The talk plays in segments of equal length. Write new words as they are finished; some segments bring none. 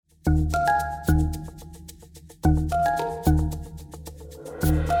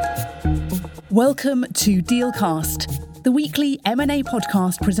Welcome to Dealcast, the weekly M&A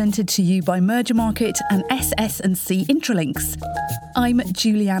podcast presented to you by Merger Market and SS&C Intralinks. I'm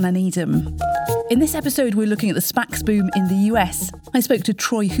Juliana Needham. In this episode, we're looking at the SPACs boom in the US. I spoke to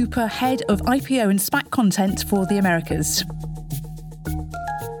Troy Hooper, head of IPO and SPAC content for the Americas.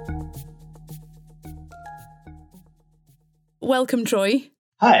 Welcome, Troy.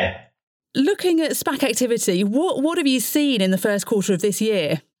 Hi. Looking at SPAC activity, what have you seen in the first quarter of this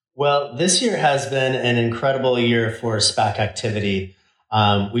year? Well, this year has been an incredible year for SPAC activity.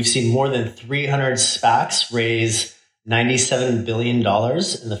 We've seen more than 300 SPACs raise $97 billion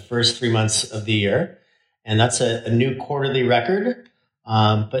in the first 3 months of the year. And that's a new quarterly record.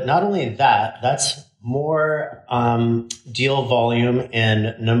 But not only that, that's more deal volume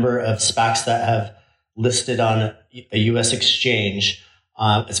and number of SPACs that have listed on a U.S. exchange.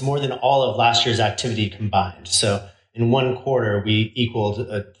 It's more than all of last year's activity combined. So in one quarter, we equaled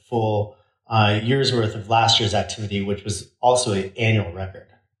a full year's worth of last year's activity, which was also an annual record.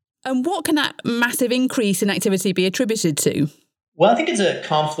 And what can that massive increase in activity be attributed to? Well, I think it's a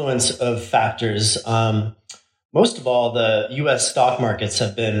confluence of factors. Most of all, the U.S. stock markets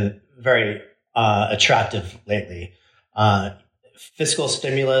have been very attractive lately. Fiscal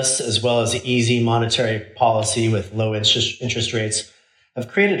stimulus, as well as easy monetary policy with low interest rates, have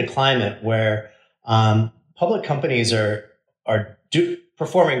created a climate where public companies are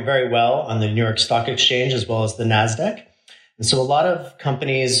performing very well on the New York Stock Exchange as well as the NASDAQ. And so a lot of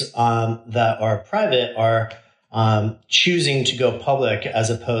companies that are private are choosing to go public as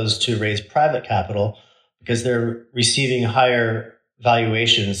opposed to raise private capital because they're receiving higher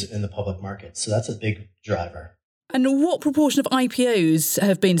valuations in the public market. So that's a big driver. And what proportion of IPOs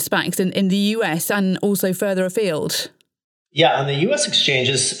have been SPACs in the US and also further afield? Yeah, on the US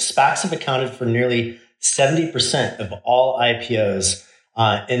exchanges, SPACs have accounted for nearly 70% of all IPOs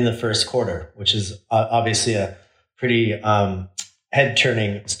in the first quarter, which is obviously a pretty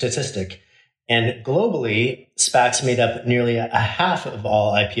head-turning statistic. And globally, SPACs made up nearly a half of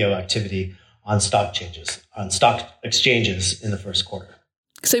all IPO activity on stock exchanges in the first quarter.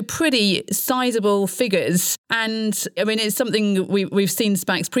 So pretty sizable figures. And I mean, it's something we've seen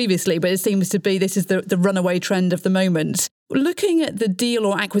SPACs previously, but it seems to be this is the runaway trend of the moment. Looking at the deal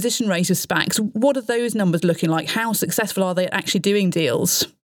or acquisition rate of SPACs, what are those numbers looking like? How successful are they at actually doing deals?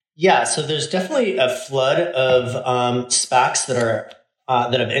 Yeah, so there's definitely a flood of SPACs that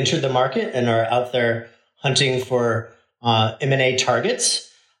have entered the market and are out there hunting for M&A targets.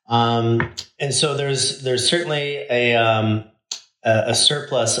 And so there's certainly a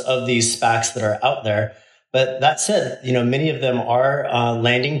surplus of these SPACs that are out there. But that said, many of them are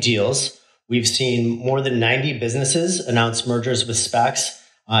landing deals. We've seen more than 90 businesses announce mergers with SPACs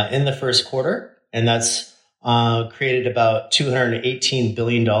in the first quarter, and that's created about $218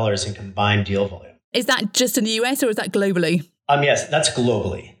 billion in combined deal volume. Is that just in the US or is that globally? Yes, that's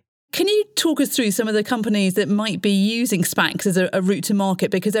globally. Can you talk us through some of the companies that might be using SPACs as a route to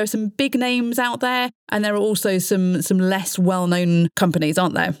market? Because there are some big names out there and there are also some less well-known companies,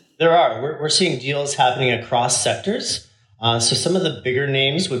 aren't there? There are. We're seeing deals happening across sectors. So some of the bigger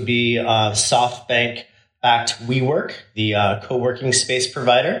names would be SoftBank-backed WeWork, the co-working space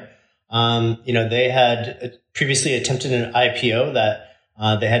provider. They had previously attempted an IPO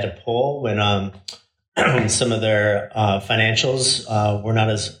that they had to pull when some of their financials were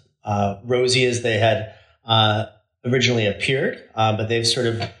not as rosy as they had originally appeared, but they've sort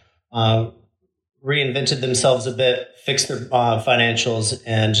of reinvented themselves a bit, fixed their financials,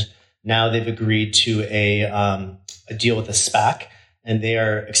 and now they've agreed to a deal with a SPAC, and they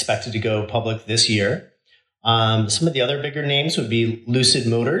are expected to go public this year. Some of the other bigger names would be Lucid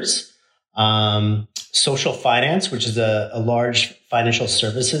Motors, Social Finance, which is a large financial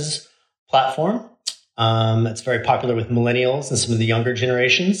services platform. It's very popular with millennials and some of the younger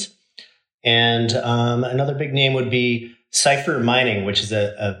generations. And another big name would be Cipher Mining, which is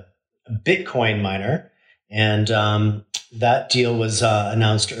a Bitcoin miner. And that deal was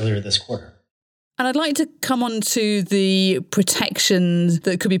announced earlier this quarter. And I'd like to come on to the protections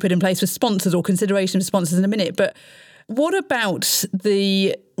that could be put in place for sponsors or consideration of sponsors in a minute. But what about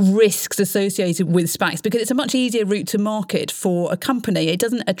the risks associated with SPACs? Because it's a much easier route to market for a company. It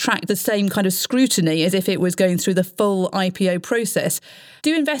doesn't attract the same kind of scrutiny as if it was going through the full IPO process.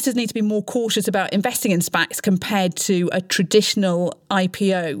 Do investors need to be more cautious about investing in SPACs compared to a traditional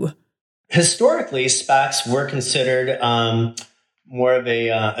IPO? Historically, SPACs were considered more of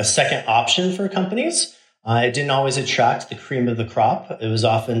a second option for companies. It didn't always attract the cream of the crop. It was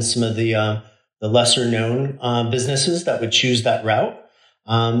often some of the lesser known businesses that would choose that route.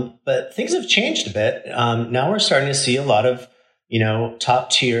 But things have changed a bit. Now we're starting to see a lot of, top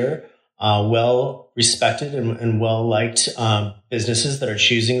tier well respected and well liked businesses that are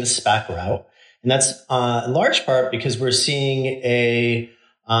choosing the SPAC route. And that's in large part because we're seeing a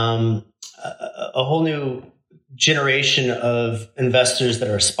whole new generation of investors that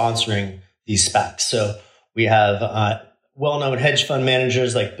are sponsoring these SPACs. So we have well-known hedge fund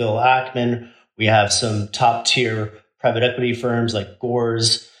managers like Bill Ackman. We have some top-tier private equity firms like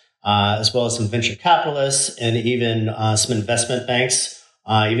Gores, as well as some venture capitalists and even some investment banks.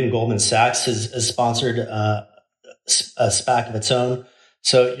 Even Goldman Sachs has sponsored a SPAC of its own.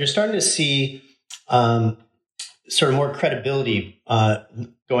 So you're starting to see sort of more credibility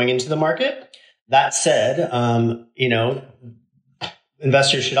going into the market. That said,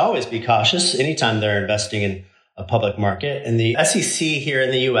 investors should always be cautious anytime they're investing in a public market. And the SEC here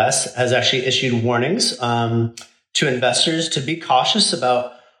in the US has actually issued warnings to investors to be cautious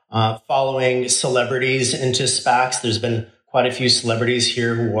about following celebrities into SPACs. There's been quite a few celebrities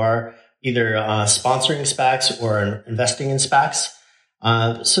here who are either sponsoring SPACs or investing in SPACs.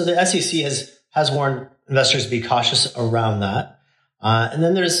 So the SEC has warned investors to be cautious around that. And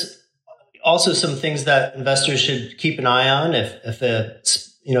then there's also some things that investors should keep an eye on.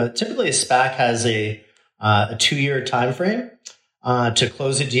 Typically a SPAC has a 2-year time frame to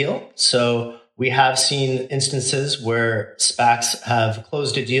close a deal. So we have seen instances where SPACs have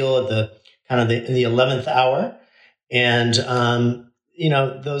closed a deal at in the 11th hour, and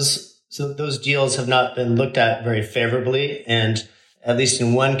those deals have not been looked at very favorably. And at least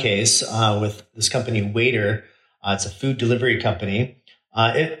in one case, with this company Waiter, it's a food delivery company.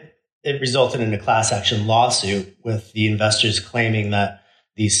 It resulted in a class action lawsuit with the investors claiming that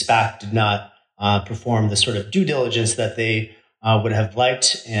the SPAC did not perform the sort of due diligence that they would have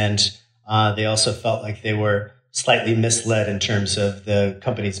liked. And they also felt like they were slightly misled in terms of the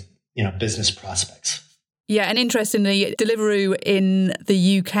company's business prospects. Yeah, and interestingly, Deliveroo in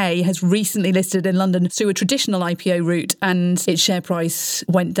the UK has recently listed in London through a traditional IPO route, and its share price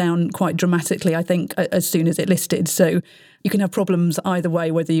went down quite dramatically, I think, as soon as it listed. So you can have problems either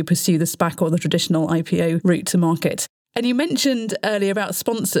way, whether you pursue the SPAC or the traditional IPO route to market. And you mentioned earlier about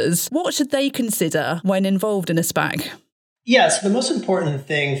sponsors. What should they consider when involved in a SPAC? Yeah, so the most important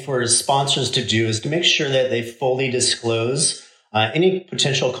thing for sponsors to do is to make sure that they fully disclose any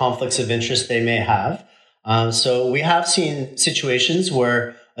potential conflicts of interest they may have. So we have seen situations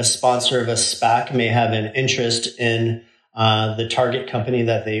where a sponsor of a SPAC may have an interest in the target company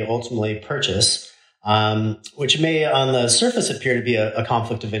that they ultimately purchase, which may on the surface appear to be a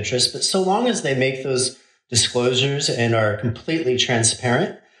conflict of interest. But so long as they make those disclosures and are completely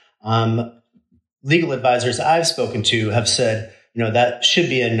transparent, legal advisors I've spoken to have said, that should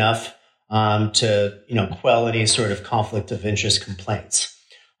be enough to, quell any sort of conflict of interest complaints.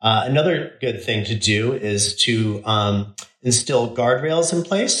 Another good thing to do is to instill guardrails in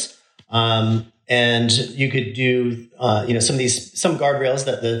place. And you could do, some guardrails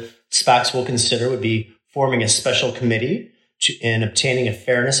that the SPACs will consider would be forming a special committee and obtaining a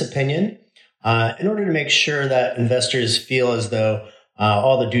fairness opinion in order to make sure that investors feel as though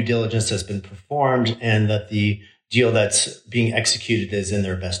all the due diligence has been performed and that the deal that's being executed is in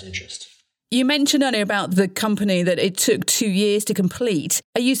their best interest. You mentioned earlier about the company that it took 2 years to complete.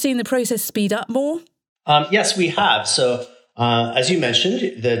 Are you seeing the process speed up more? Yes, we have. So as you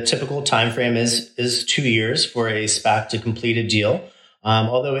mentioned, the typical time frame is 2 years for a SPAC to complete a deal.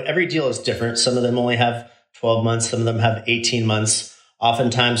 Although every deal is different. Some of them only have 12 months. Some of them have 18 months.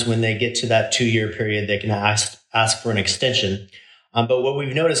 Oftentimes when they get to that 2-year period, they can ask for an extension. But what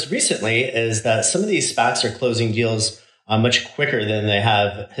we've noticed recently is that some of these SPACs are closing deals much quicker than they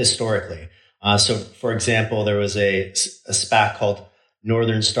have historically. So, for example, there was a SPAC called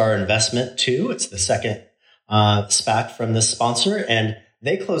Northern Star Investment 2. It's the second SPAC from this sponsor, and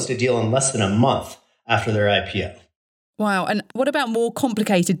they closed a deal in less than a month after their IPO. Wow. And what about more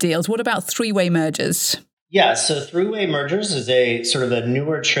complicated deals? What about three-way mergers? Yeah, so three-way mergers is a sort of a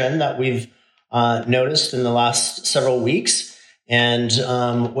newer trend that we've noticed in the last several weeks. And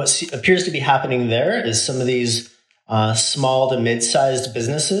what appears to be happening there is some of these small to mid-sized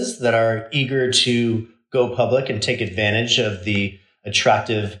businesses that are eager to go public and take advantage of the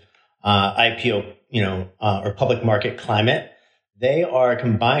attractive IPO, or public market climate. They are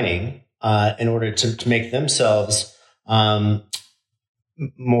combining in order to make themselves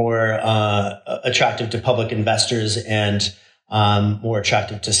more attractive to public investors and more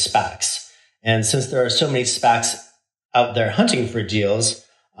attractive to SPACs. And since there are so many SPACs out there hunting for deals,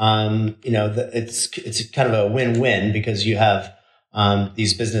 it's kind of a win-win because you have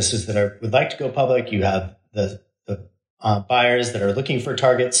these businesses that would like to go public. You have the buyers that are looking for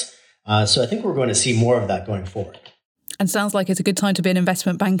targets. So I think we're going to see more of that going forward. And sounds like it's a good time to be an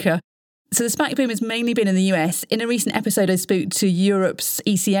investment banker. So the SPAC boom has mainly been in the US. In a recent episode, I spoke to Europe's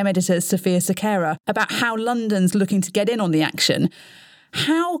ECM editor, Sophia Sequeira, about how London's looking to get in on the action.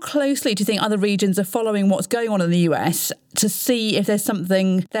 How closely do you think other regions are following what's going on in the US to see if there's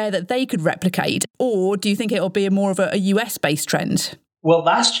something there that they could replicate? Or do you think it'll be more of a US-based trend? Well,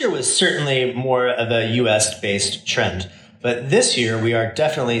 last year was certainly more of a US-based trend. But this year, we are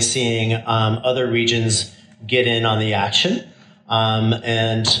definitely seeing other regions get in on the action.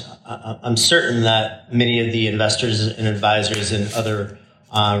 And I'm certain that many of the investors and advisors in other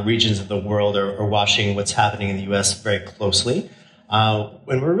regions of the world are watching what's happening in the US very closely. And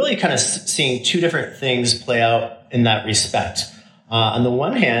we're really kind of seeing two different things play out in that respect. On the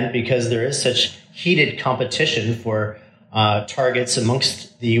one hand, because there is such heated competition for targets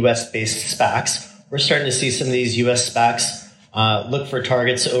amongst the US-based SPACs, we're starting to see some of these US SPACs look for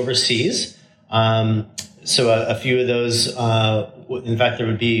targets overseas. So a few of those, in fact, there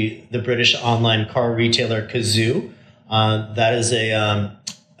would be the British online car retailer Cazoo. That is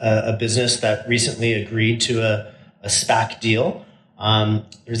a business that recently agreed to a SPAC deal.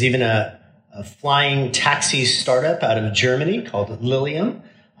 There's even a flying taxi startup out of Germany called Lilium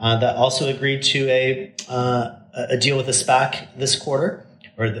that also agreed to a deal with a SPAC this quarter,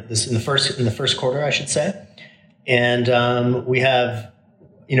 or in the first quarter, I should say. And we have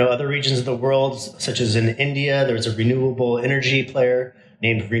other regions of the world, such as in India, there's a renewable energy player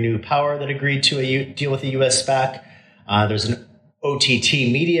named Renew Power that agreed to a deal with a US SPAC. There's an OTT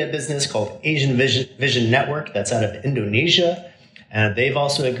media business called Asian Vision Network that's out of Indonesia. And they've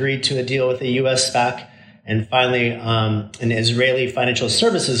also agreed to a deal with a US SPAC. And finally, an Israeli financial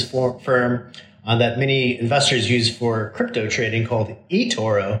services firm that many investors use for crypto trading called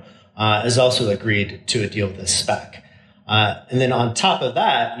eToro has also agreed to a deal with a SPAC. And then on top of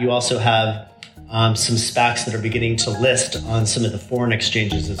that, you also have some SPACs that are beginning to list on some of the foreign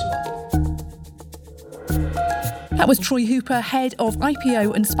exchanges as well. That was Troy Hooper, head of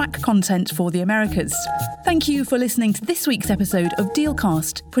IPO and SPAC content for the Americas. Thank you for listening to this week's episode of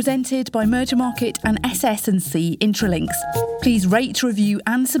Dealcast, presented by Merger Market and SS&C Intralinks. Please rate, review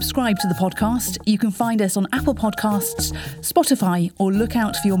and subscribe to the podcast. You can find us on Apple Podcasts, Spotify, or look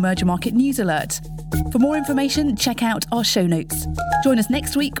out for your Merger Market news alert. For more information, check out our show notes. Join us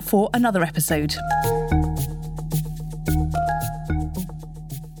next week for another episode.